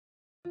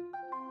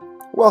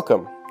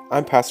Welcome,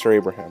 I'm Pastor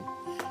Abraham,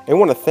 and I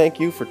want to thank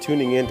you for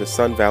tuning in to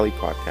Sun Valley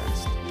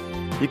Podcast.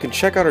 You can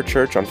check out our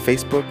church on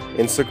Facebook,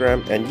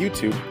 Instagram, and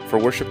YouTube for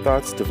worship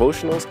thoughts,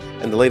 devotionals,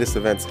 and the latest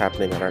events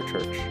happening at our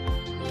church.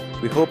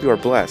 We hope you are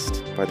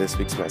blessed by this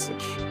week's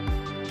message.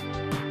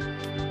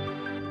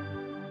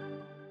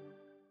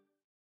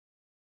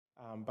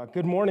 But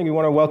good morning. We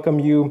want to welcome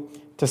you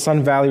to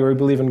Sun Valley, where we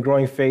believe in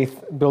growing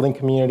faith, building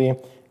community,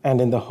 and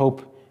in the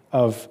hope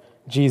of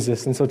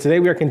Jesus. And so today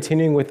we are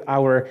continuing with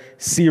our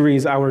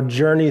series, our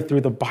journey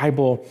through the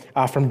Bible,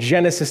 from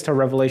Genesis to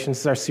Revelation. This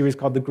is our series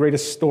called The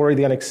Greatest Story,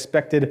 the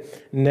Unexpected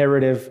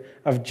Narrative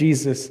of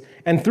Jesus.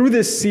 And through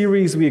this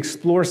series, we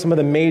explore some of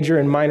the major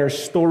and minor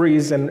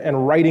stories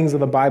and writings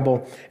of the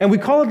Bible. And we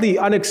call it the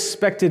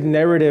unexpected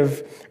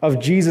narrative of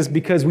Jesus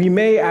because we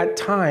may at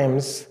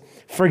times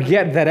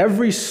forget that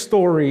every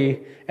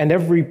story and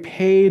every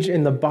page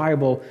in the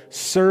Bible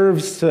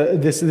serves to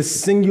this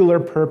singular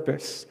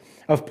purpose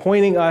of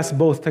pointing us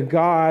both to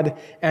God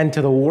and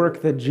to the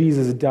work that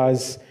Jesus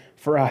does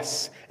for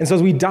us. And so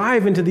as we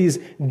dive into these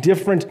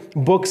different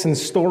books and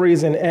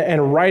stories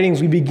and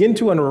writings, we begin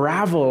to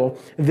unravel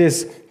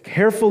this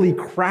carefully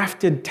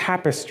crafted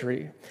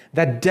tapestry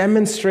that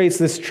demonstrates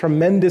this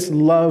tremendous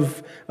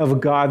love of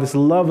God, this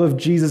love of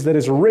Jesus that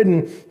is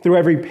written through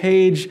every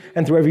page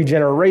and through every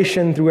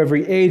generation, through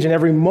every age and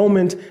every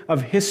moment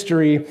of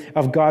history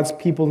of God's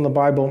people in the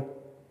Bible.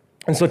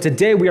 And so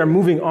today we are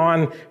moving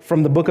on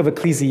from the book of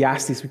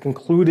Ecclesiastes. We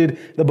concluded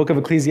the book of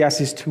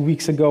Ecclesiastes 2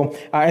 weeks ago.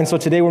 And so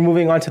today we're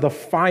moving on to the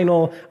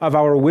final of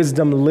our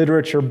wisdom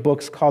literature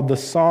books called the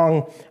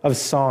Song of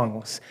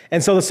Songs.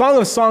 And so the Song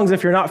of Songs,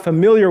 if you're not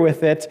familiar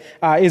with it,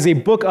 is a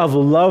book of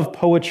love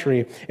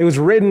poetry. It was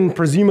written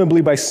presumably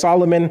by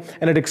Solomon,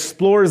 and it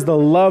explores the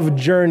love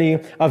journey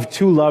of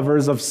two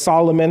lovers, of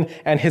Solomon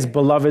and his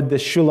beloved, the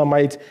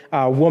Shulamite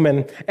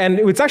woman. And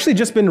it's actually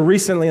just been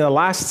recently, in the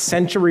last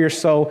century or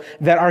so,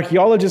 that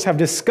archaeologists have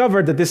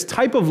discovered that this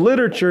type of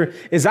literature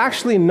is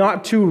actually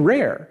not too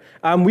rare.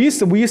 We used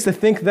to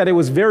think that it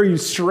was very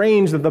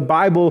strange that the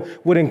Bible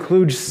would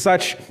include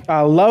such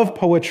love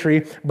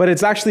poetry, but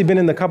it's actually been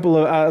in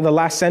the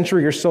last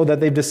century or so that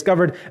they've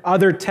discovered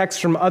other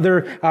texts from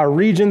other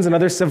regions and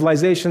other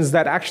civilizations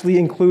that actually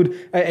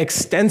include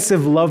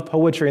extensive love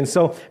poetry. And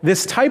so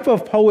this type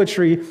of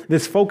poetry,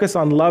 this focus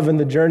on love and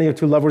the journey of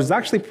two lovers, is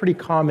actually pretty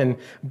common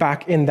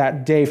back in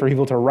that day for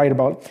people to write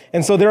about.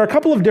 And so there are a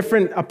couple of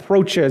different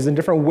approaches and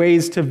different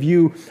ways to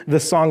view the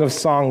Song of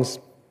Songs.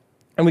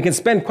 And we can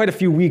spend quite a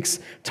few weeks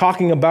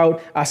talking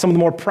about some of the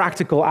more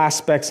practical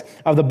aspects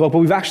of the book, but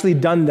we've actually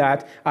done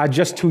that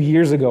just 2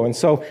 years ago. And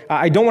so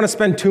I don't want to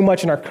spend too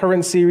much in our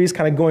current series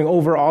kind of going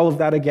over all of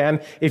that again.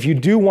 If you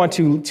do want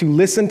to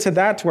listen to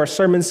that, to our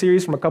sermon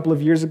series from a couple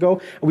of years ago,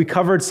 we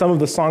covered some of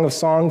the Song of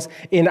Songs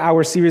in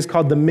our series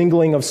called The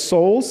Mingling of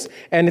Souls,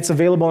 and it's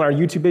available on our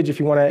YouTube page if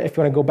you want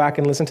to go back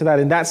and listen to that.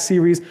 In that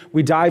series,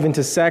 we dive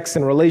into sex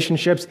and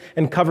relationships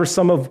and cover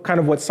some of kind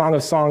of what Song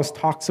of Songs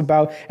talks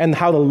about and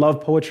how the love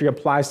poetry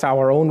applies to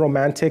our own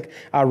romantic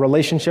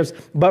relationships.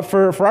 But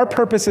for our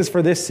purposes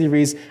for this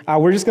series,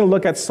 we're just going to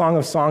look at Song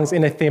of Songs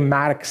in a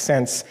thematic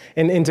sense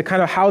and into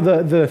kind of how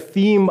the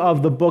theme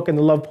of the book and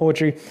the love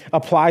poetry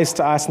applies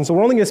to us. And so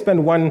we're only going to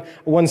spend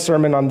one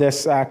sermon on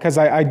this because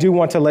I do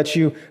want to let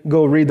you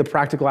go read the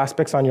practical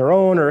aspects on your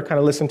own or kind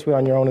of listen to it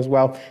on your own as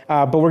well.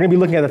 But we're going to be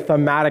looking at the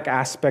thematic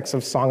aspects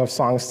of Song of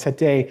Songs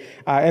today.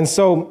 And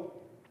so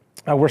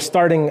we're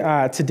starting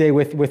today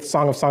with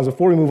Song of Songs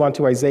before we move on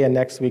to Isaiah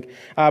next week.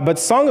 But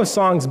Song of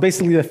Songs,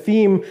 basically the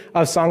theme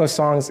of Song of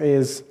Songs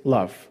is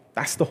love.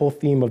 That's the whole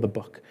theme of the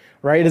book,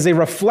 right? It is a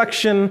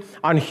reflection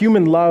on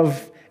human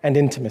love and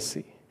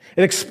intimacy.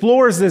 It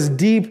explores this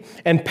deep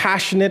and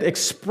passionate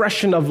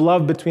expression of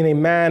love between a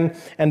man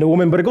and a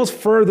woman, but it goes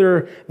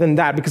further than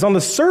that because on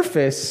the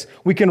surface,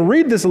 we can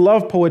read this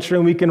love poetry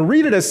and we can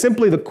read it as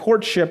simply the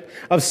courtship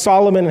of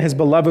Solomon and his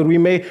beloved. We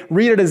may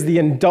read it as the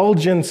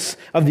indulgence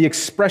of the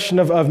expression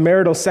of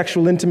marital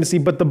sexual intimacy,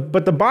 but the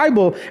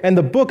Bible and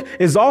the book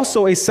is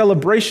also a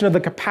celebration of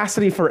the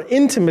capacity for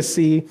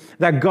intimacy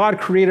that God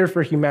created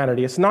for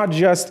humanity. It's not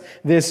just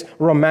this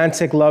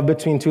romantic love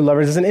between two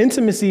lovers. It's an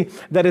intimacy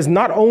that is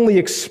not only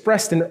expressed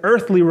in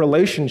earthly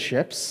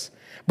relationships,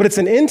 but it's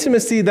an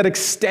intimacy that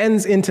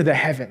extends into the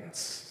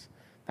heavens.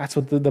 That's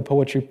what the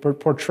poetry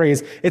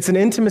portrays. It's an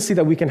intimacy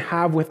that we can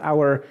have with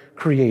our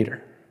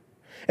Creator.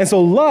 And so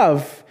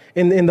love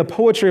in the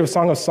poetry of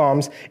Song of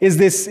Psalms is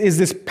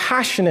this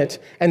passionate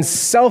and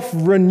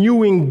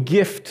self-renewing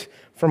gift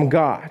from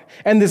God.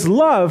 And this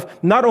love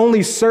not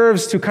only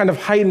serves to kind of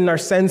heighten our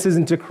senses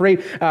and to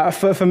create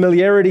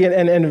familiarity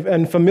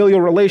and familial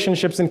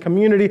relationships and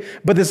community,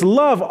 but this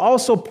love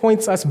also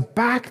points us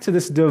back to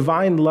this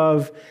divine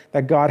love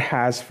that God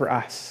has for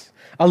us.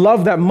 A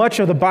love that much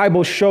of the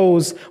Bible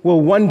shows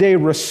will one day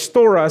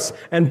restore us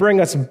and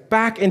bring us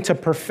back into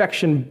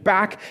perfection,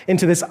 back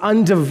into this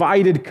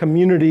undivided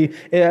community,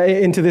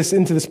 into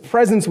this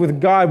presence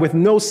with God with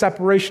no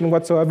separation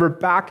whatsoever,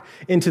 back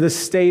into the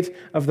state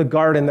of the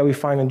garden that we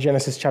find in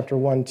Genesis chapter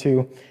 1,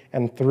 2,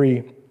 and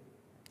 3.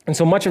 And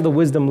so much of the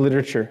wisdom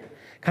literature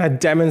kind of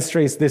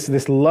demonstrates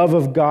this love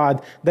of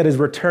God that is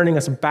returning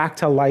us back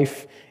to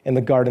life in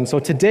the garden. So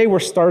today we're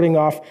starting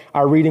off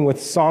our reading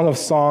with Song of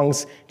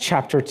Songs,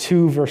 chapter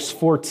 2, verse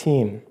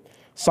 14.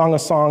 Song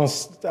of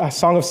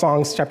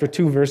Songs, chapter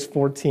 2, verse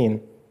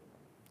 14.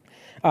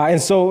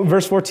 And so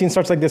verse 14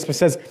 starts like this. It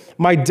says,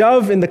 "My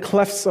dove in the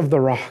clefts of the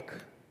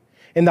rock,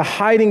 in the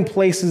hiding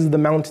places of the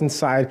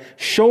mountainside,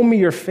 show me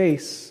your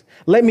face.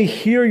 Let me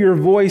hear your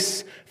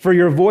voice, for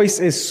your voice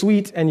is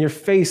sweet and your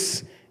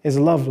face is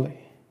lovely.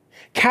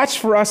 Catch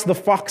for us the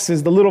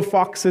foxes, the little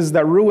foxes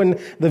that ruin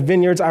the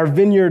vineyards, our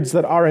vineyards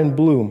that are in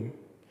bloom."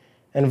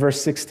 And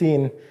verse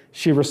 16,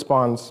 she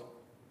responds,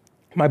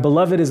 "My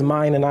beloved is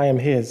mine and I am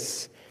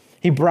his.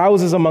 He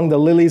browses among the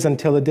lilies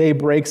until the day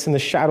breaks and the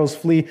shadows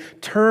flee.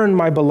 Turn,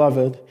 my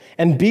beloved,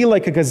 and be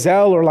like a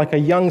gazelle or like a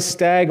young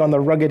stag on the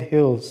rugged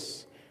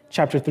hills."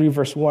 Chapter 3,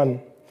 verse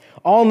 1.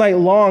 "All night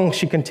long,"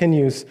 she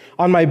continues,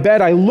 "on my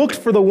bed I looked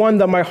for the one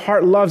that my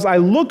heart loves. I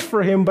looked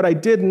for him, but I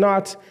did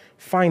not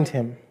find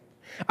him.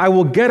 I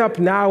will get up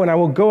now and I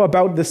will go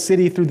about the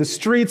city through the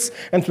streets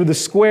and through the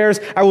squares.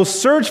 I will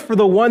search for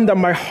the one that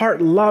my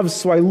heart loves.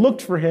 So I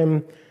looked for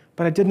him,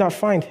 but I did not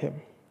find him.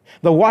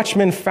 The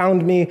watchmen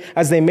found me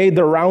as they made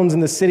their rounds in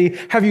the city.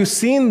 Have you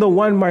seen the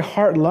one my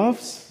heart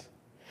loves?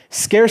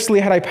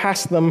 Scarcely had I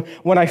passed them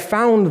when I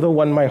found the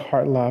one my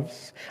heart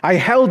loves. I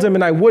held him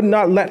and I would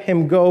not let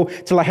him go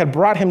till I had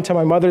brought him to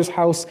my mother's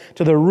house,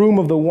 to the room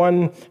of the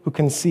one who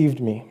conceived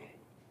me."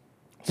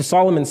 So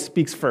Solomon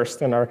speaks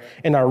first in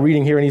our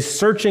reading here, and he's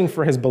searching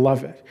for his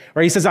beloved.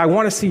 Right? He says, "I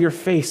want to see your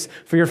face,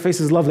 for your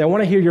face is lovely. I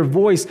want to hear your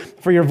voice,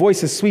 for your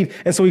voice is sweet."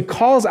 And so he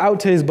calls out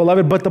to his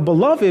beloved, but the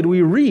beloved,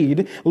 we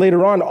read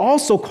later on,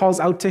 also calls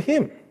out to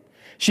him.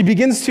 She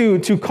begins to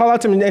call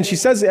out to him, and she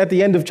says at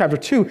the end of chapter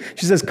 2,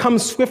 she says, "Come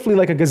swiftly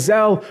like a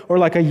gazelle or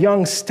like a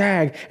young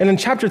stag." And in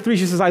chapter 3,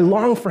 she says, "I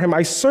long for him,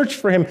 I search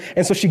for him."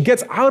 And so she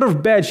gets out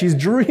of bed, she's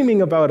dreaming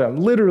about him,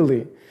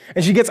 literally.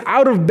 And she gets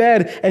out of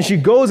bed and she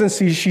goes and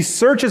she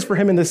searches for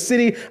him in the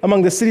city,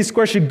 among the city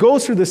squares. She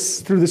goes through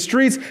the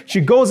streets. She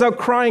goes out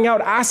crying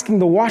out, asking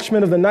the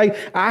watchmen of the night,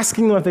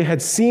 asking them if they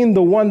had seen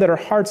the one that her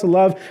heart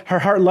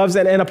loves.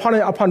 And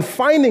upon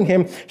finding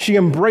him, she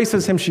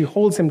embraces him, she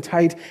holds him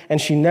tight, and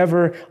she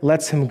never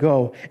lets him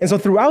go. And so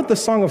throughout the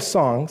Song of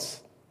Songs,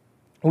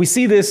 we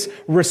see this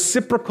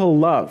reciprocal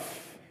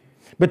love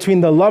between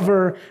the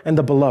lover and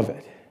the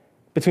beloved,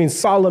 between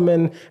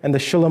Solomon and the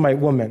Shulamite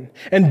woman.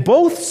 And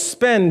both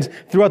spend,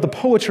 throughout the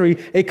poetry,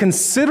 a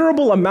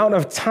considerable amount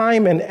of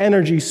time and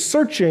energy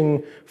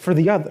searching for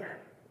the other.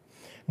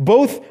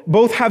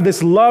 Both have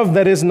this love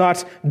that is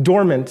not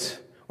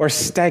dormant or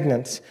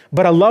stagnant,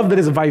 but a love that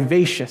is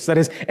vivacious, that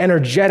is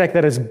energetic,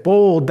 that is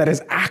bold, that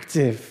is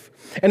active.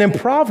 And in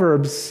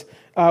Proverbs,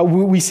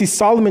 we see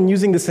Solomon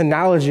using this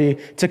analogy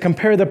to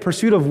compare the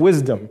pursuit of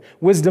wisdom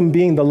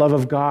being the love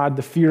of God,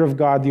 the fear of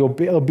God, the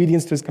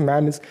obedience to his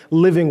commandments,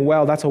 living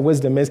well. That's what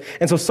wisdom is.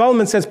 And so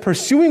Solomon says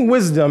pursuing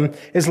wisdom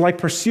is like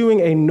pursuing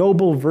a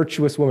noble,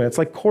 virtuous woman. It's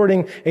like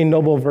courting a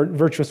noble,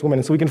 virtuous woman.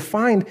 And so we can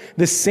find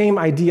this same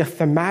idea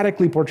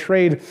thematically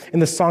portrayed in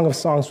the Song of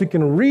Songs. We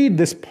can read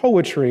this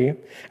poetry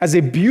as a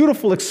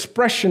beautiful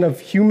expression of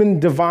human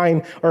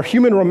divine or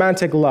human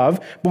romantic love,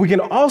 but we can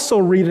also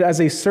read it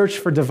as a search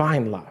for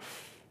divine love,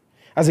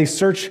 as a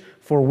search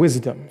for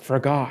wisdom, for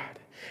God.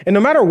 And no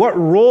matter what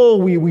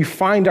role we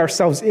find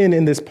ourselves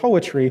in this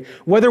poetry,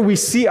 whether we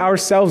see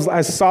ourselves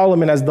as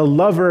Solomon, as the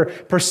lover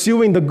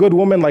pursuing the good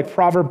woman like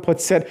Proverb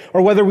puts it,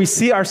 or whether we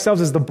see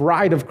ourselves as the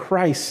bride of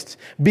Christ,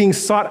 being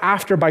sought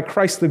after by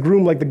Christ the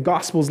groom like the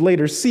Gospels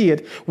later see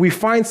it, we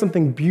find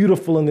something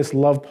beautiful in this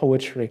love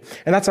poetry.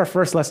 And that's our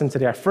first lesson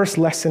today. Our first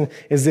lesson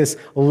is this: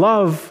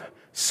 love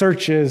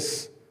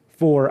searches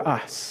for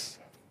us.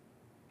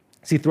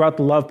 See, throughout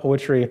the love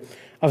poetry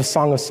of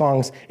Song of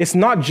Songs, it's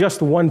not just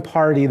one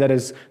party that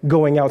is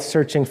going out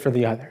searching for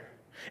the other.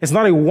 It's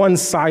not a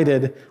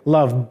one-sided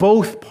love.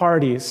 Both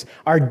parties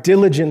are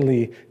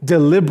diligently,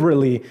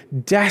 deliberately,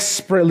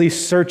 desperately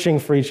searching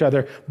for each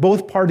other.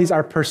 Both parties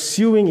are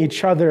pursuing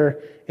each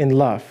other in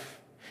love.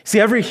 See,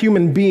 every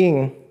human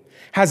being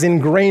has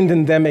ingrained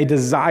in them a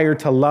desire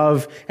to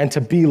love and to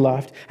be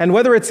loved. And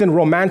whether it's in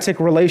romantic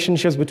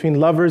relationships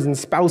between lovers and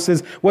spouses,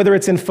 whether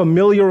it's in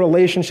familial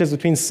relationships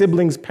between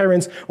siblings,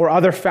 parents, or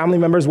other family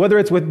members, whether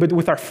it's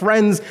with our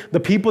friends, the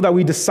people that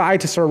we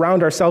decide to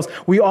surround ourselves,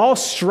 we all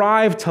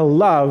strive to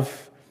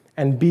love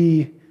and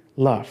be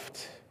loved.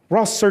 We're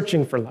all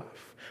searching for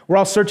love. We're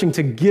all searching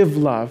to give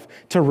love,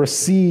 to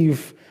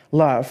receive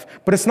love.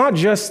 But it's not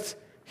just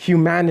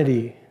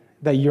humanity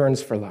that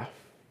yearns for love.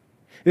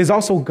 It is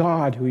also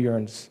God who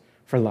yearns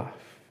for love.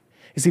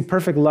 You see,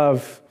 perfect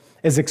love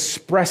is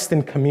expressed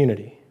in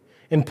community,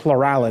 in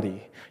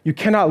plurality. You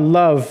cannot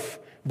love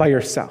by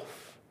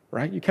yourself.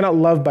 right? You cannot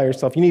love by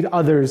yourself. You need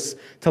others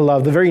to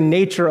love. The very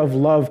nature of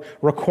love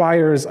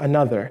requires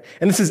another.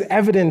 And this is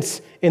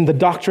evident in the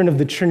doctrine of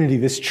the Trinity,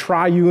 this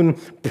triune,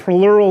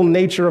 plural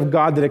nature of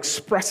God that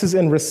expresses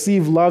and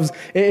receives loves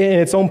in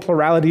its own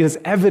plurality. It is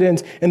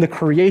evident in the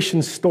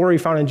creation story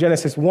found in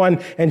Genesis 1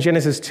 and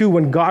Genesis 2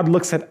 when God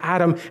looks at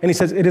Adam and he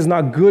says, it is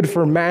not good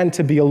for man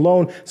to be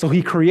alone. So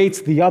he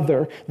creates the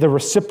other, the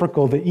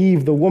reciprocal, the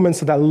Eve, the woman,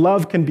 so that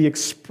love can be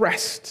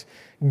expressed,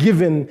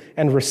 given,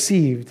 and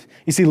received.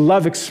 You see,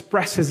 love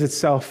expresses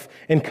itself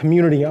in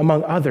community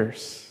among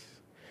others.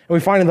 And we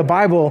find in the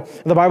Bible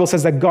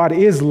says that God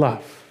is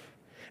love.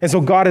 And so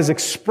God is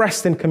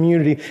expressed in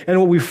community. And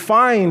what we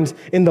find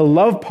in the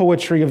love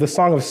poetry of the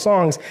Song of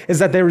Songs is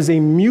that there is a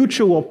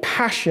mutual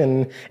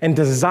passion and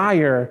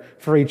desire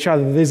for each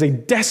other. There's a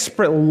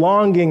desperate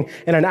longing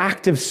and an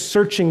active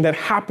searching that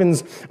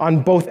happens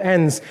on both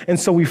ends. And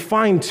so we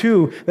find,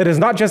 too, that it's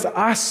not just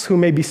us who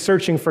may be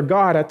searching for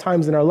God at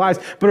times in our lives,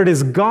 but it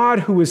is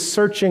God who is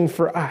searching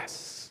for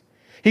us.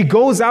 He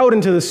goes out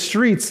into the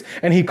streets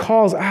and he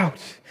calls out.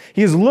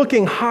 He is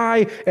looking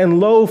high and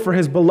low for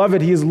his beloved.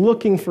 He is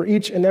looking for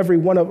each and every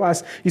one of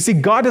us. You see,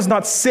 God does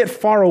not sit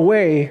far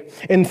away,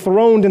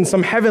 enthroned in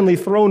some heavenly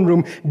throne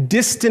room,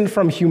 distant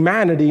from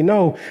humanity.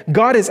 No,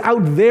 God is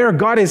out there.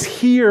 God is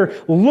here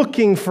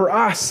looking for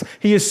us.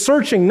 He is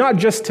searching not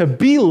just to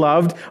be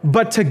loved,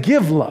 but to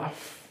give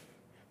love,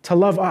 to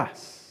love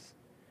us.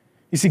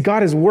 You see,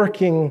 God is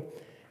working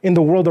in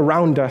the world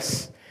around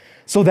us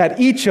so that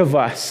each of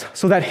us,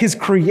 so that his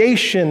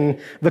creation,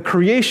 the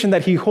creation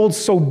that he holds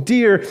so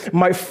dear,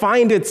 might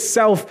find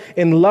itself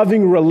in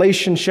loving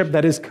relationship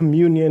that is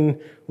communion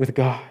with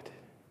God.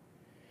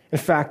 In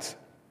fact,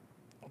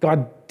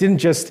 God didn't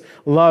just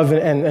love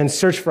and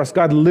search for us.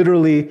 God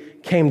literally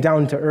came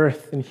down to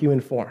earth in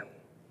human form.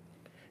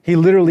 He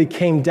literally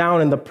came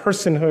down in the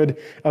personhood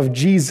of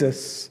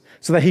Jesus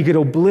so that he could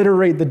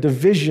obliterate the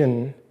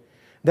division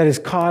that is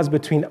caused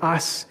between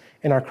us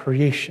and our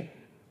creation.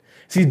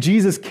 See,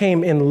 Jesus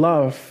came in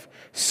love,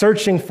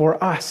 searching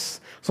for us,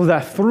 so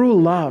that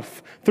through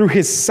love, through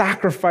his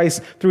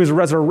sacrifice, through his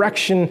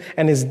resurrection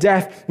and his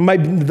death,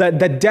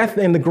 that death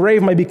in the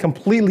grave might be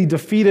completely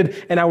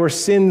defeated and our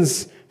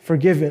sins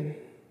forgiven.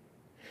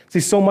 See,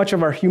 so much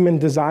of our human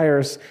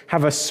desires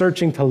have us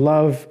searching to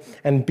love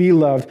and be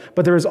loved,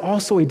 but there is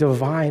also a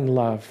divine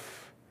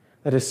love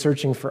that is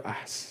searching for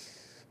us.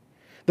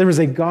 There is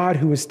a God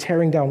who is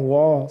tearing down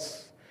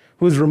walls,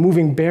 who is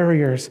removing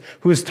barriers,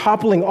 who is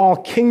toppling all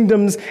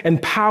kingdoms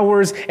and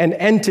powers and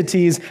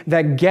entities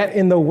that get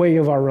in the way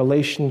of our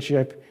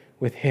relationship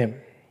with him.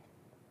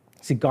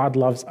 See, God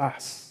loves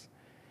us.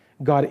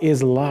 God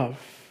is love,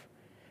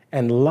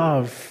 and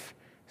love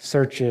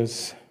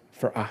searches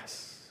for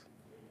us.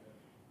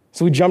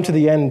 So we jump to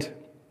the end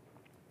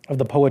of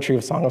the poetry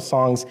of Song of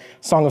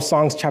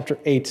Songs chapter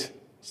 8,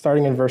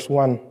 starting in verse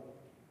 1.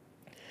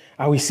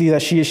 We see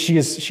that she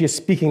is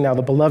speaking now,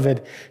 the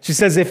beloved. She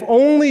says, if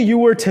only you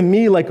were to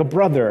me like a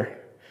brother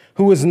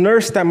who was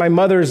nursed at my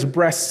mother's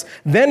breasts,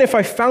 then if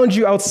I found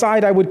you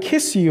outside, I would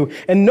kiss you,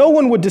 and no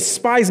one would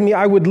despise me.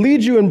 I would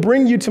lead you and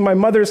bring you to my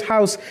mother's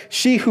house,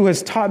 she who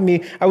has taught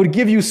me. I would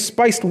give you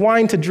spiced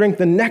wine to drink,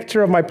 the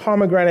nectar of my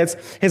pomegranates.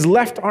 His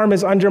left arm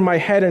is under my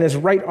head, and his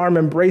right arm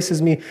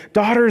embraces me.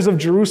 Daughters of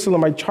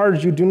Jerusalem, I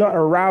charge you, do not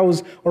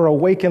arouse or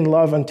awaken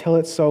love until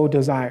it so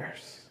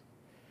desires.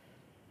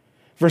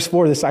 Verse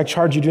 4, this, I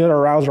charge you, do not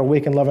arouse or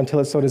awaken love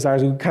until it so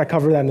desires. We kind of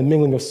cover that in the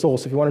mingling of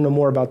souls. So if you want to know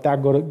more about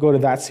that, go to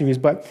that series.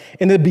 But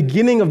in the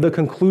beginning of the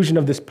conclusion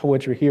of this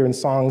poetry here in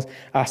Song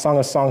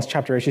of Songs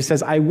chapter 8, she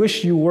says, I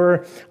wish you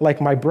were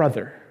like my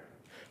brother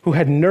who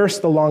had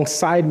nursed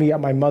alongside me at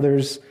my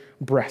mother's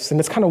breast. And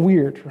it's kind of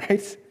weird,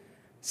 right?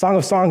 Song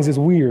of Songs is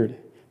weird.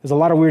 There's a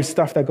lot of weird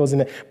stuff that goes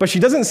in it. But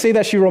she doesn't say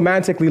that she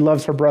romantically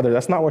loves her brother.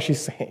 That's not what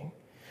she's saying.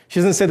 She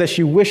doesn't say that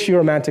she wished she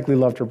romantically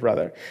loved her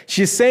brother.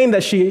 She's saying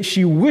that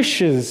she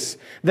wishes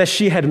that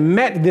she had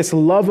met this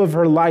love of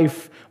her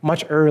life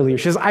much earlier.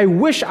 She says, I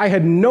wish I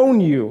had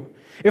known you.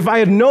 If I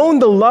had known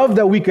the love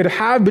that we could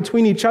have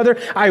between each other,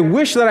 I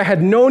wish that I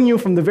had known you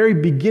from the very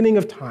beginning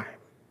of time.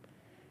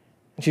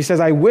 And she says,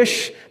 I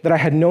wish that I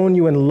had known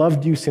you and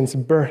loved you since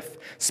birth,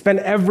 spent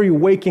every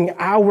waking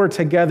hour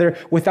together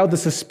without the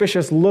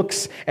suspicious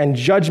looks and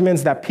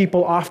judgments that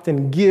people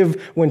often give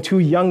when two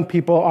young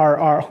people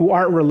who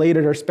aren't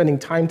related are spending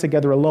time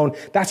together alone.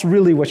 That's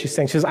really what she's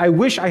saying. She says, I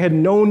wish I had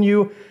known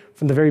you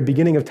from the very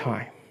beginning of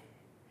time.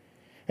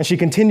 And she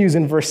continues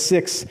in verse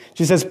 6.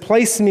 She says,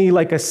 place me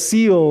like a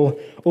seal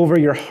over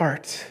your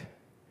heart,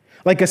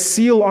 like a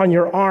seal on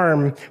your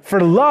arm,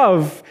 for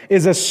love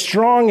is as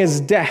strong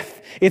as death.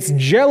 Its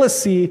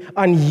jealousy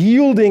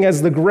unyielding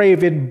as the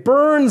grave. It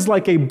burns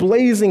like a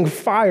blazing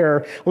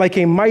fire, like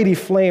a mighty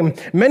flame.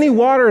 Many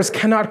waters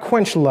cannot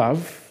quench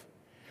love.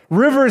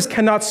 Rivers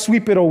cannot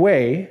sweep it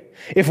away.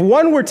 If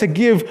one were to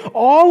give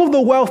all of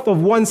the wealth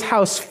of one's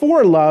house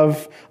for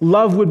love,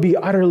 love would be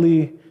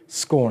utterly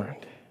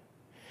scorned.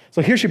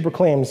 So here she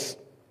proclaims,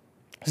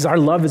 our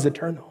love is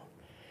eternal.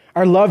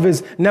 Our love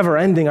is never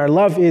ending. Our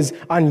love is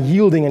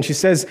unyielding. And she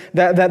says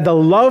that the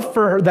love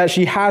for her, that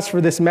she has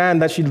for this man,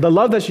 the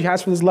love that she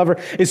has for this lover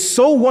is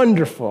so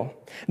wonderful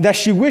that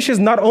she wishes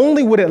not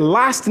only would it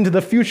last into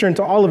the future,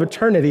 into all of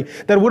eternity,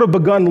 that it would have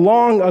begun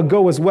long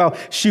ago as well.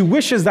 She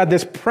wishes that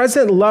this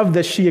present love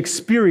that she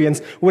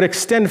experienced would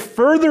extend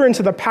further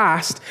into the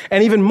past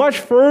and even much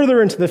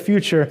further into the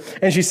future.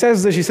 And she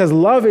says,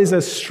 love is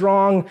as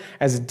strong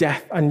as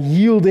death,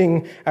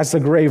 unyielding as the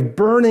grave,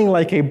 burning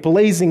like a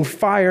blazing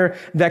fire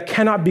that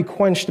cannot be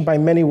quenched by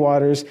many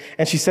waters.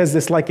 And she says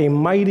this, like a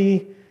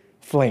mighty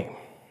flame.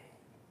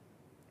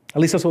 At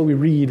least that's what we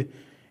read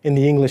in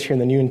the English here in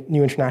the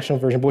New International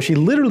Version. But what she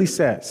literally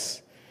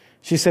says,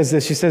 she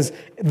says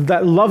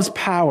that love's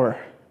power,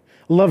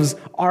 love's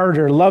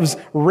ardor, love's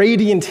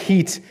radiant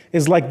heat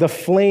is like the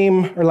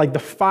flame or like the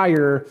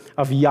fire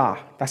of Yah.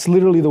 That's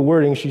literally the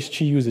wording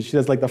she uses. She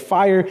says like the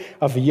fire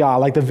of Yah,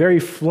 like the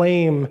very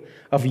flame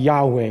of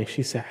Yahweh,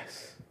 she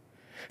says.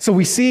 So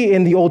we see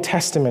in the Old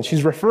Testament,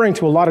 she's referring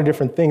to a lot of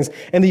different things.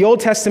 In the Old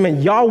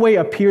Testament, Yahweh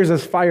appears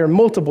as fire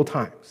multiple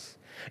times.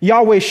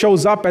 Yahweh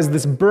shows up as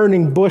this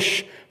burning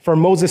bush for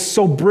Moses,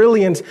 so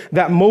brilliant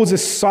that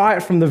Moses saw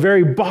it from the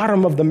very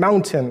bottom of the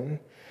mountain,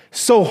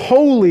 so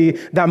holy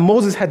that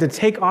Moses had to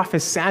take off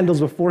his sandals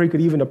before he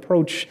could even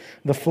approach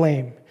the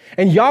flame.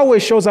 And Yahweh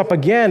shows up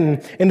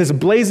again in this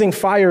blazing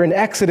fire in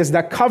Exodus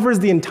that covers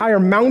the entire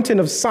mountain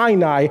of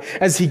Sinai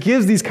as he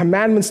gives these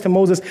commandments to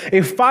Moses,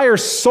 a fire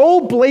so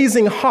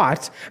blazing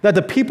hot that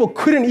the people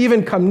couldn't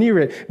even come near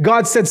it.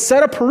 God said,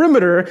 set a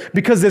perimeter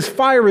because this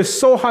fire is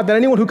so hot that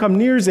anyone who comes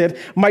near it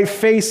might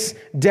face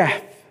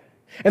death.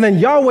 And then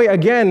Yahweh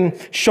again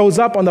shows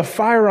up on the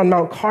fire on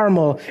Mount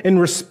Carmel in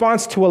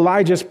response to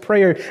Elijah's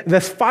prayer.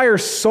 This fire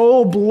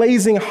so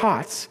blazing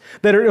hot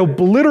that it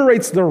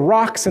obliterates the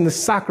rocks and the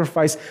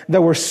sacrifice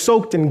that were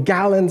soaked in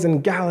gallons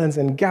and gallons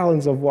and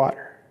gallons of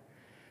water.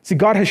 See,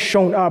 God has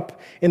shown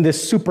up in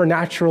this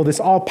supernatural,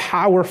 this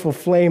all-powerful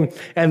flame,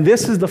 and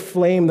this is the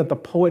flame that the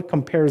poet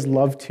compares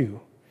love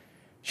to.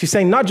 She's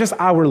saying not just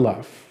our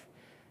love.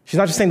 She's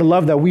not just saying the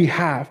love that we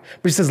have,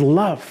 but she says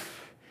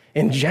love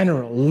in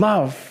general.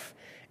 Love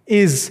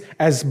is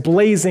as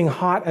blazing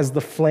hot as the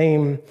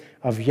flame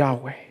of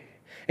Yahweh,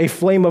 a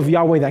flame of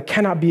Yahweh that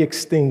cannot be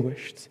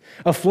extinguished,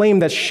 a flame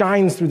that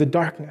shines through the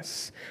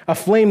darkness, a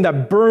flame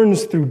that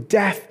burns through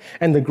death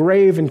and the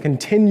grave and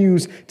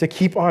continues to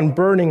keep on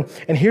burning.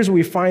 And here's what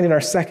we find in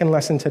our second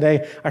lesson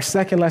today. Our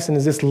second lesson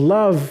is this: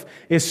 love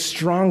is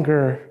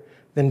stronger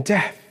than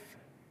death.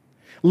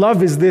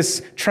 Love is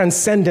this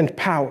transcendent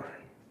power.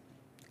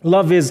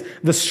 Love is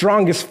the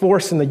strongest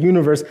force in the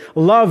universe.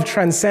 Love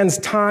transcends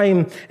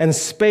time and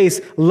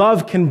space.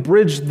 Love can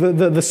bridge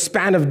the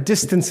span of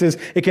distances.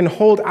 It can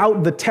hold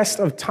out the test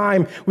of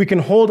time. We can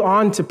hold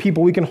on to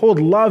people. We can hold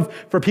love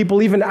for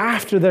people even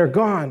after they're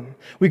gone.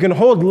 We can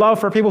hold love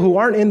for people who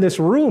aren't in this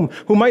room,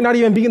 who might not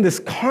even be in this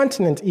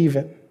continent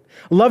even.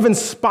 Love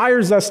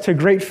inspires us to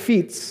great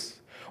feats.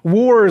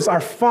 Wars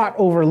are fought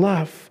over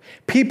love.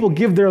 People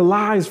give their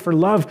lives for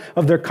love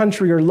of their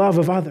country or love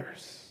of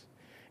others.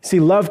 See,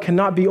 love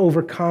cannot be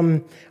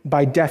overcome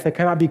by death. It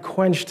cannot be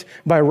quenched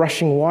by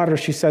rushing water,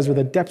 she says, or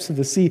the depths of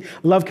the sea.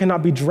 Love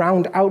cannot be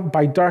drowned out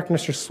by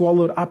darkness or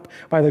swallowed up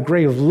by the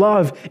grave.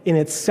 Love in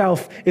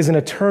itself is an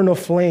eternal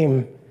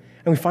flame.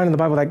 And we find in the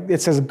Bible that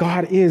it says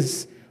God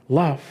is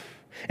love.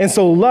 And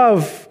so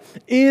love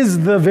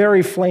is the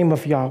very flame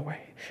of Yahweh.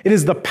 It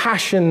is the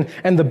passion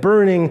and the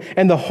burning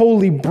and the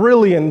holy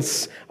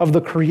brilliance of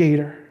the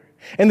Creator.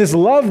 And this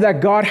love that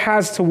God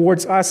has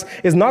towards us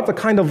is not the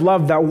kind of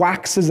love that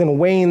waxes and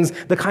wanes,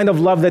 the kind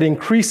of love that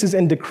increases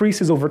and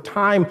decreases over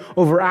time,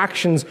 over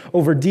actions,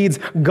 over deeds.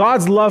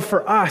 God's love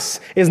for us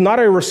is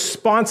not a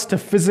response to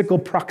physical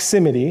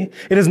proximity.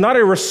 It is not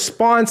a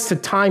response to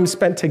time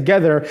spent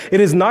together. It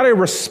is not a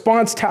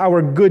response to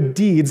our good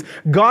deeds.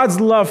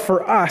 God's love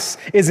for us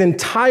is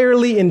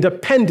entirely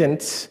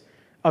independent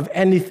of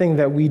anything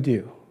that we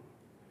do.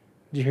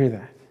 Did you hear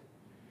that?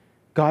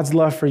 God's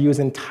love for you is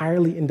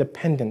entirely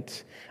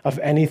independent of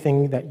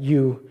anything that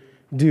you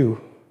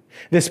do.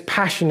 This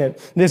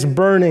passionate, this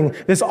burning,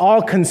 this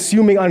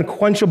all-consuming,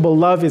 unquenchable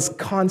love is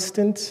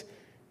constant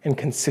and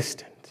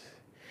consistent.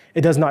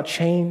 It does not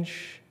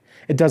change.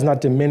 It does not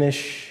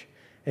diminish.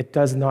 It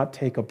does not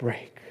take a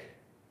break.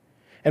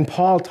 And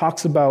Paul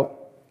talks about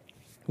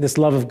this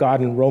love of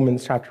God in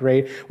Romans chapter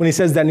 8, when he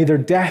says that neither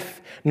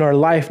death nor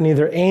life,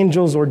 neither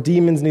angels or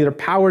demons, neither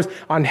powers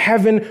on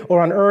heaven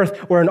or on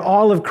earth or in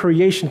all of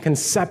creation can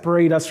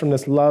separate us from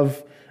this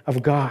love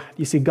of God.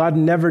 You see, God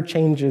never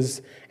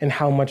changes in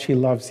how much he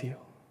loves you.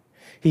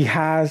 He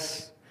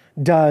has,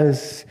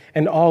 does,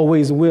 and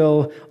always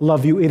will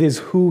love you. It is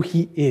who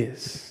he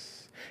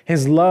is.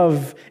 His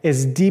love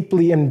is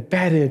deeply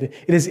embedded.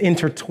 It is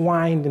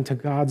intertwined into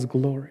God's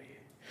glory.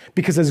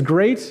 Because as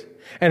great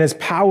and as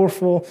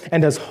powerful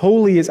and as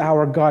holy as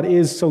our God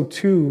is, so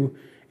too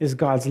is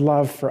God's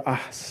love for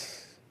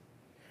us.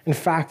 In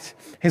fact,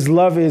 his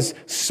love is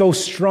so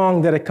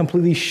strong that it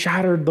completely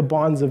shattered the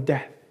bonds of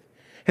death.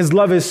 His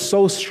love is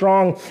so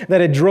strong that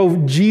it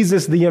drove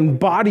Jesus, the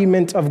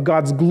embodiment of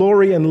God's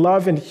glory and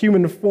love in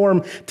human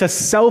form, to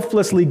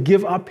selflessly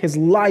give up his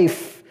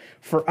life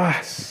for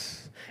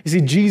us. You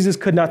see, Jesus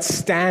could not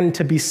stand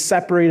to be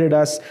separated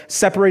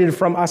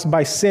from us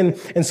by sin,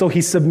 and so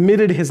he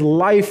submitted his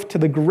life to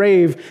the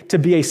grave to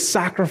be a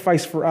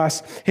sacrifice for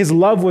us. His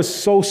love was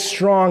so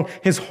strong,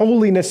 his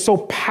holiness so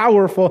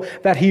powerful,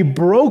 that he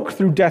broke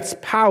through death's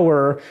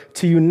power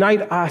to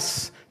unite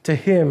us to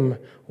him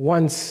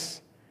once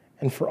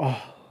and for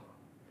all.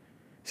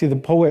 See, the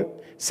poet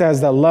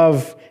says that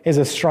love is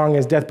as strong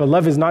as death, but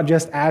love is not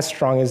just as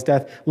strong as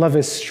death. Love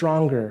is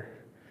stronger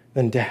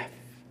than death.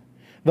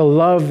 The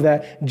love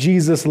that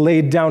Jesus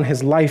laid down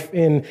his life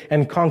in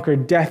and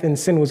conquered death and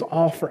sin was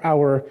all for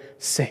our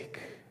sake.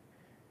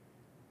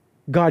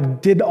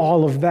 God did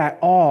all of that,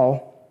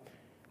 all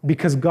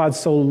because God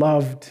so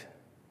loved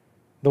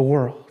the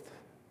world.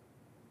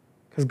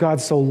 Because God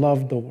so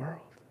loved the world.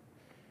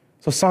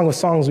 So Song of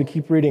Songs, we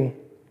keep reading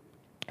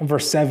in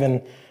verse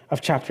 7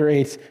 of chapter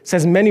 8. It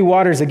says, many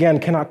waters, again,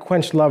 cannot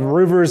quench love.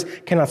 Rivers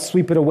cannot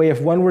sweep it away. If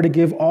one were to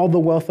give all the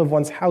wealth of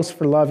one's house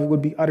for love, it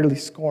would be utterly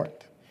scorned.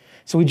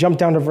 So we jump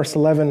down to verse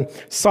 11.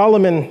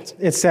 Solomon,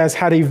 it says,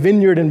 had a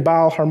vineyard in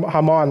Baal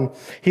Hamon.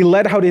 He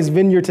led out his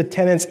vineyard to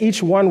tenants.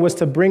 Each one was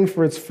to bring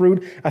for its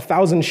fruit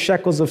 1,000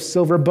 shekels of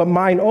silver. But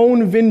mine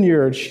own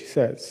vineyard, she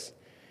says,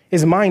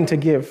 is mine to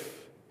give.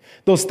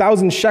 Those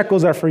 1,000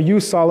 shekels are for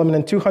you, Solomon,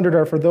 and 200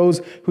 are for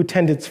those who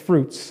tend its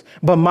fruits.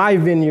 But my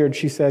vineyard,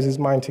 she says, is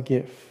mine to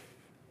give.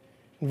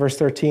 In verse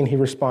 13, he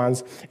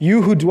responds,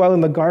 you who dwell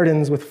in the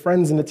gardens with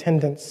friends and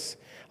attendants,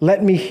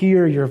 let me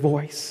hear your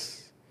voice.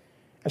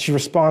 And she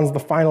responds, the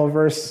final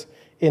verse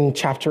in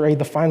chapter 8,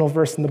 the final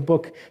verse in the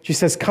book. She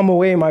says, come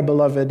away, my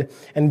beloved,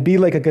 and be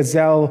like a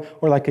gazelle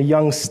or like a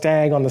young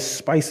stag on the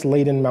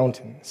spice-laden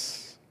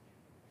mountains.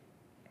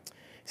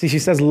 See, she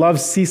says,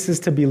 love ceases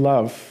to be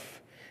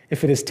love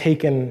if it is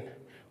taken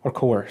or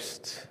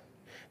coerced.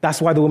 That's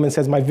why the woman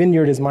says, my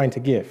vineyard is mine to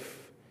give.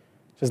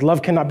 Says,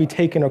 love cannot be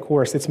taken or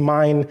coerced. It's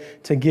mine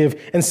to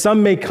give. And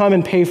some may come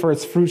and pay for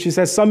its fruit. She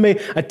says, some may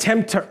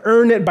attempt to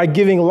earn it by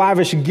giving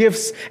lavish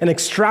gifts and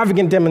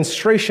extravagant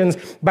demonstrations.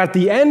 But at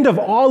the end of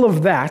all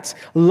of that,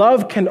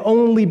 love can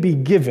only be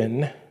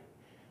given,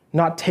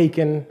 not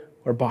taken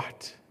or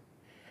bought.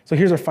 So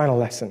here's our final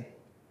lesson.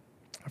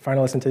 Our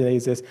final lesson today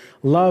is this.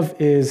 Love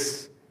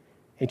is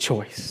a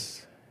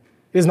choice.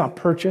 It is not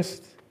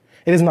purchased.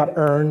 It is not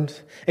earned.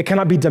 It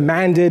cannot be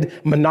demanded,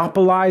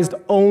 monopolized,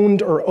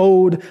 owned, or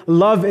owed.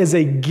 Love is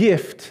a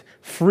gift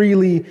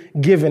freely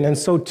given, and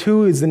so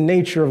too is the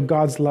nature of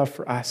God's love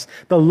for us.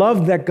 The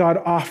love that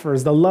God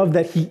offers, the love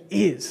that he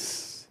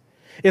is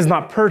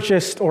not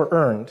purchased or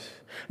earned.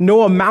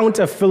 No amount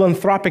of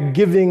philanthropic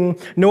giving,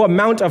 no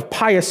amount of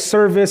pious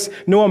service,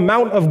 no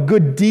amount of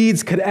good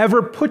deeds could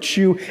ever put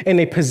you in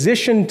a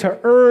position to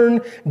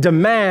earn,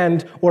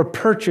 demand, or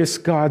purchase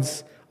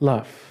God's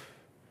love.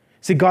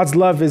 See, God's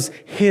love is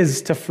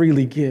his to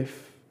freely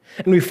give.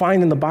 And we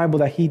find in the Bible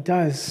that he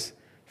does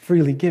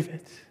freely give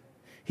it.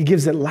 He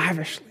gives it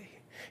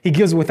lavishly. He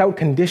gives it without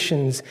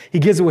conditions. He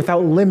gives it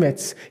without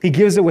limits. He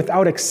gives it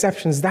without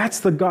exceptions.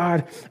 That's the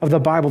God of the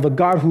Bible, the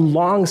God who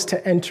longs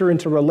to enter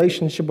into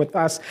relationship with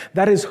us.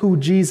 That is who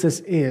Jesus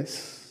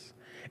is.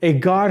 A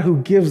God who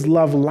gives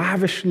love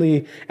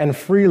lavishly and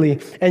freely.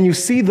 And you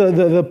see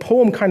the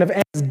poem kind of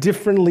ends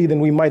differently than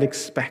we might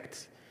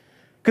expect.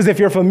 Because if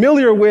you're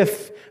familiar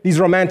with these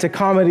romantic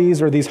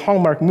comedies or these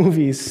Hallmark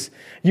movies,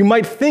 you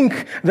might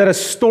think that a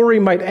story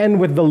might end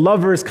with the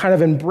lovers kind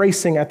of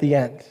embracing at the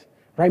end,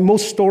 right?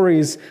 Most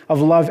stories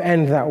of love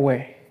end that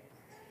way.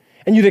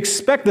 And you'd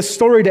expect the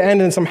story to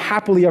end in some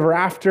happily ever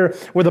after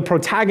where the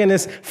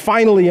protagonists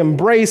finally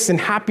embrace in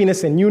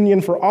happiness and union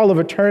for all of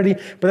eternity,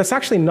 but that's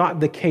actually not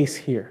the case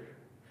here.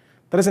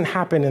 That doesn't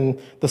happen in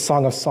the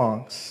Song of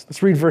Songs.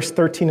 Let's read verse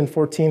 13 and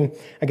 14.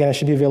 Again, it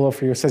should be available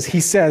for you. It says, he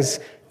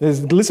says,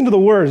 listen to the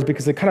words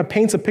because it kind of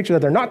paints a picture that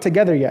they're not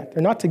together yet.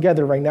 They're not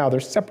together right now. They're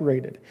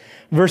separated.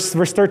 Verse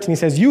 13, he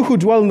says, you who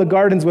dwell in the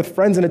gardens with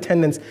friends and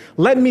attendants,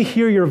 let me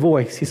hear your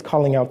voice. He's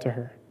calling out to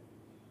her.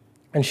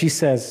 And she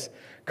says,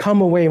 come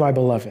away, my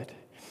beloved.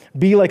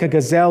 Be like a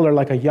gazelle or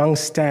like a young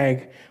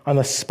stag on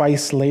the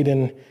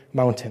spice-laden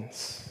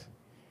mountains.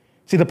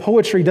 See, the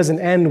poetry doesn't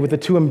end with the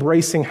two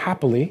embracing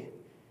happily.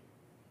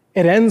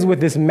 It ends with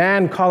this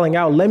man calling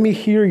out, let me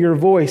hear your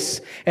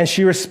voice. And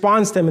she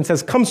responds to him and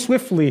says, come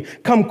swiftly,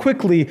 come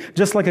quickly,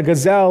 just like a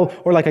gazelle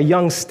or like a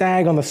young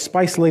stag on the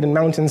spice-laden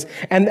mountains.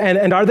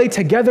 And are they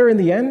together in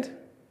the end?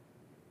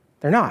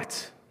 They're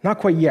not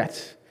quite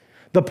yet.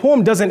 The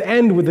poem doesn't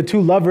end with the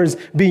two lovers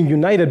being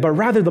united, but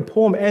rather the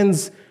poem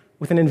ends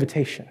with an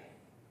invitation.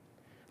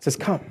 It says,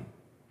 come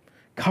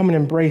and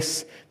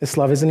embrace this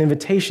love. It's an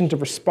invitation to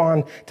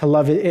respond to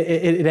love.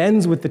 It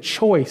ends with the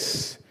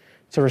choice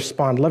to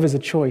respond. Love is a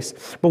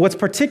choice. But what's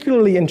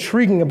particularly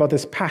intriguing about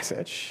this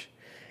passage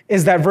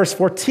is that verse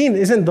 14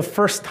 isn't the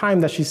first time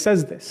that she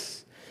says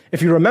this.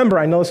 If you remember,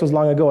 I know this was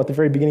long ago at the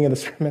very beginning of the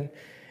sermon.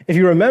 If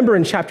you remember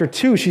in chapter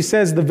 2, she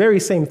says the very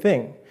same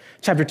thing.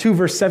 Chapter 2,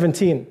 verse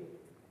 17.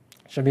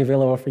 Should be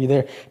available for you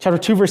there. Chapter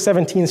 2, verse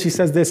 17, she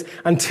says this,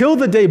 until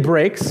the day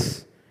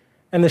breaks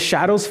and the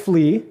shadows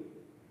flee.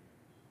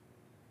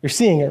 You're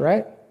seeing it,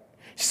 right?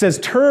 She says,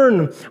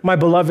 turn, my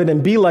beloved,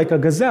 and be like a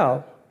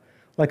gazelle,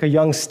 like a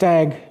young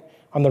stag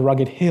on the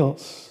rugged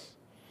hills.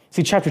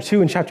 See, chapter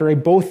 2 and chapter 8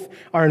 both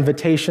are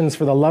invitations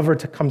for the lover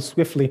to come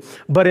swiftly.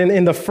 But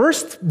in the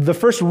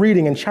first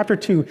reading in chapter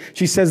 2,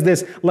 she says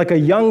this, like a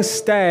young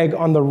stag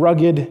on the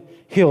rugged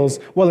hills.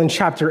 Well, in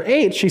chapter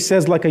 8, she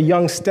says, like a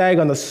young stag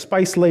on the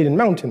spice-laden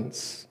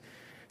mountains.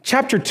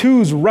 Chapter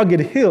 2's rugged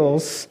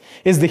hills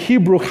is the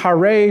Hebrew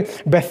Harei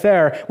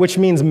Bether, which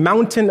means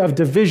mountain of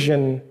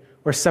division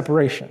or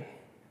separation.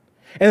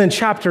 And in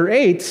chapter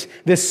 8,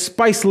 this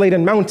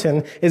spice-laden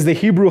mountain is the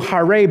Hebrew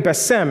Harei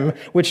Besem,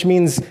 which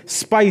means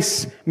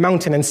spice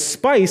mountain. And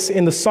spice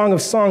in the Song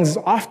of Songs is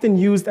often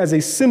used as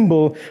a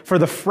symbol for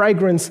the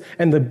fragrance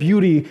and the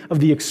beauty of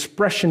the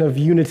expression of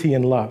unity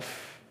and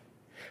love.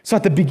 So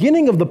at the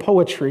beginning of the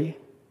poetry,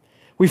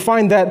 we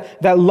find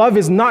that love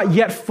is not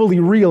yet fully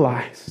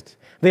realized.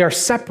 They are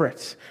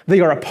separate. They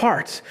are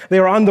apart. They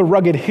are on the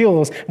rugged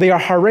hills. They are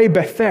Harei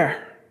Bether.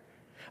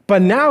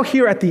 But now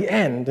here at the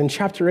end, in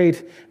chapter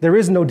 8, there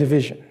is no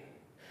division.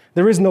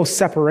 There is no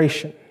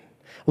separation.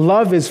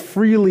 Love is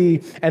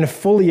freely and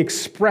fully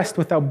expressed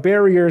without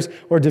barriers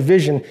or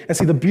division. And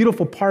see, the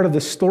beautiful part of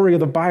the story of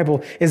the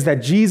Bible is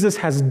that Jesus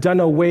has done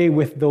away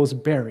with those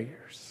barriers.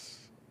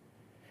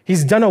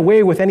 He's done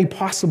away with any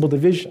possible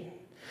division.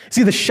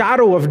 See, the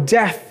shadow of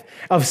death,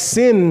 of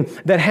sin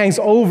that hangs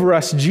over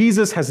us,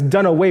 Jesus has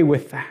done away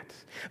with that.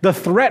 The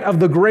threat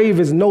of the grave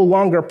is no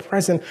longer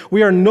present.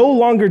 We are no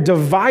longer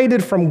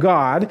divided from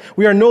God.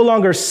 We are no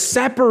longer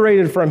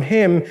separated from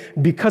Him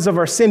because of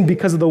our sin,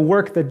 because of the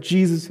work that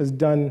Jesus has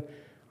done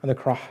on the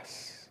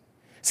cross.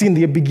 See, in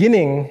the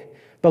beginning,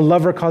 the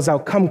lover calls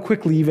out, come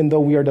quickly, even though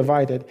we are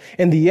divided.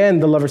 In the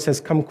end, the lover says,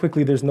 come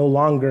quickly, there's no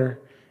longer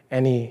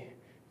any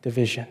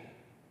division.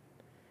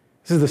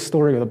 This is the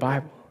story of the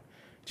Bible.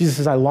 Jesus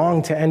says, I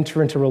long to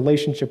enter into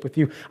relationship with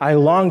you. I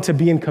long to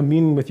be in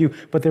communion with you,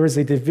 but there is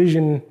a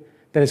division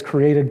that is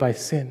created by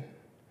sin.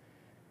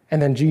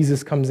 And then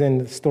Jesus comes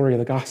into the story of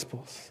the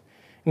Gospels.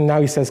 And now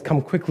he says,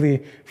 come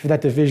quickly, for that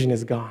division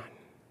is gone.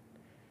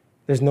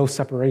 There's no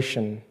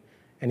separation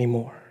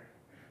anymore.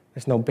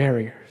 There's no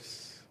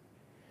barriers.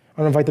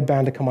 I want to invite the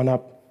band to come on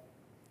up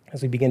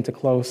as we begin to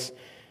close.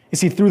 You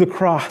see, through the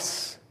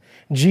cross,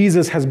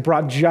 Jesus has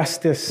brought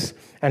justice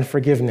and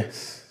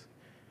forgiveness.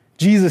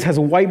 Jesus has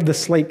wiped the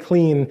slate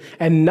clean,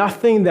 and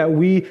nothing that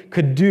we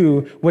could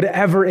do would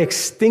ever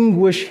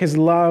extinguish his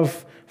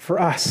love for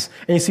us.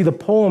 And you see, the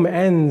poem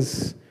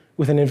ends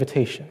with an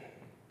invitation.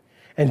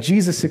 And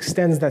Jesus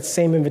extends that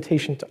same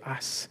invitation to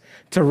us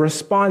to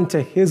respond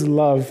to his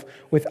love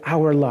with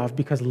our love,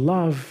 because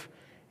love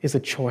is a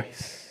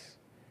choice.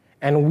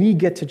 And we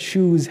get to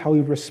choose how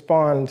we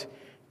respond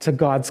to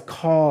God's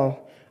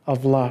call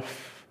of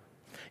love.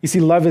 You see,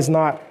 love is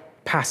not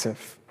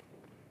passive.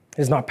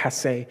 It is not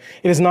passé.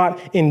 It is not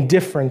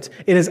indifferent.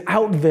 It is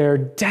out there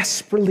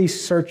desperately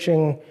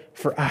searching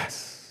for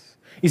us.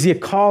 You see,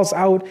 it calls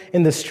out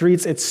in the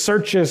streets. It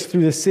searches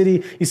through the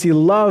city. You see,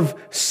 love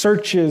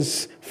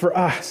searches for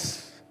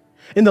us.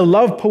 In the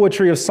love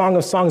poetry of Song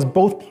of Songs,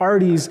 both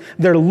parties,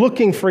 they're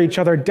looking for each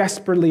other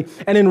desperately.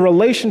 And in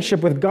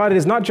relationship with God, it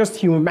is not just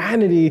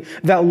humanity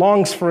that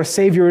longs for a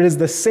Savior. It is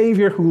the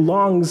Savior who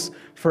longs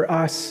for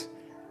us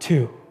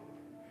too.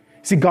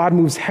 See, God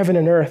moves heaven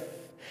and earth.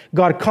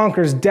 God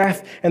conquers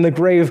death and the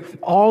grave,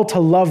 all to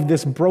love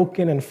this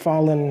broken and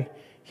fallen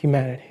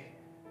humanity.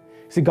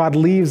 See, God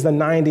leaves the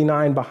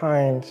 99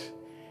 behind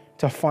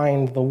to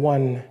find the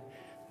one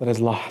that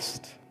is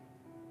lost.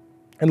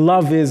 And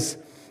love is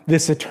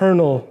this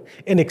eternal,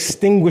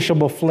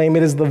 inextinguishable flame.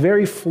 It is the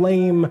very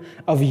flame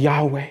of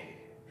Yahweh.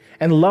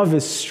 And love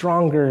is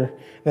stronger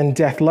than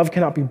death. Love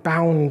cannot be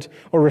bound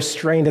or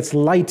restrained. Its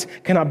light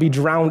cannot be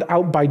drowned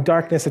out by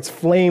darkness. Its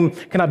flame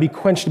cannot be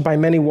quenched by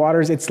many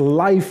waters. Its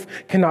life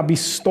cannot be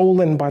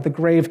stolen by the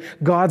grave.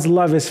 God's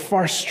love is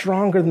far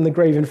stronger than the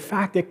grave. In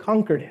fact, it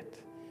conquered it.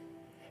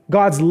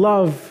 God's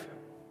love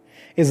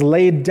is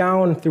laid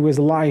down through his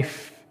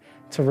life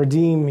to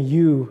redeem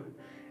you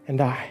and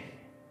I.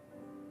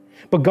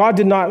 But God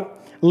did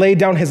not lay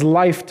down his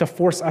life to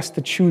force us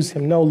to choose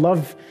him. No,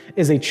 love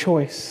is a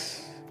choice.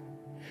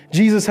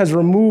 Jesus has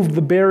removed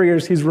the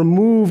barriers. He's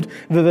removed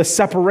the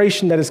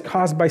separation that is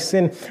caused by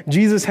sin.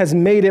 Jesus has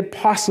made it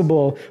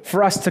possible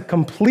for us to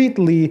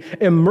completely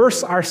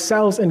immerse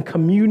ourselves in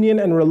communion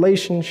and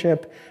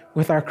relationship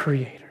with our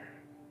Creator.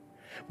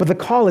 But the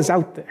call is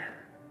out there.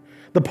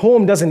 The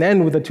poem doesn't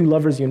end with the two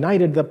lovers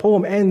united. The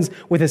poem ends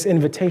with this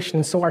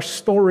invitation. So our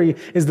story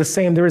is the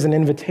same. There is an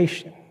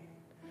invitation.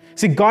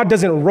 See, God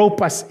doesn't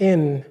rope us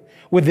in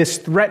with this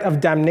threat of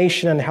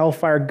damnation and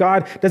hellfire.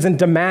 God doesn't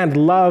demand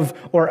love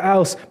or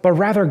else, but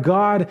rather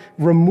God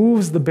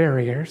removes the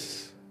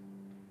barriers.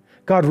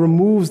 God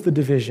removes the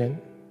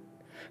division.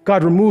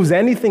 God removes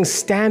anything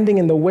standing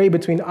in the way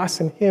between us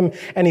and him,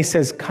 and he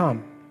says,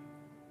 come.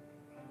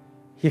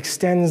 He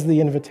extends the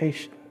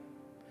invitation.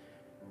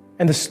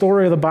 And the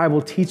story of the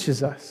Bible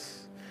teaches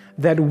us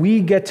that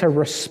we get to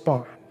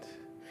respond,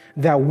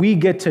 that we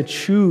get to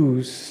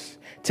choose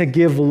to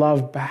give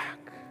love back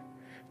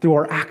through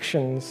our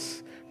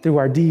actions, through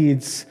our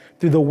deeds,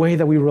 through the way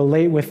that we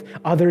relate with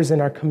others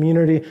in our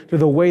community, through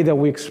the way that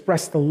we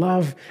express the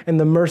love and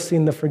the mercy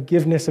and the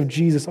forgiveness of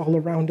Jesus all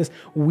around us.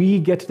 We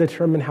get to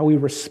determine how we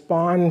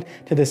respond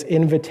to this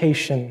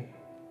invitation,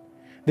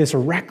 this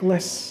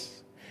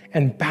reckless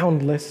and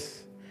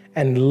boundless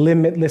and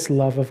limitless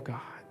love of God.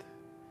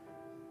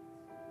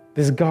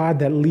 This God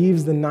that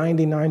leaves the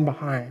 99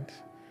 behind,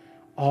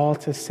 all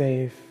to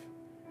save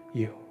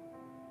you.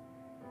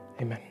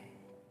 Amen.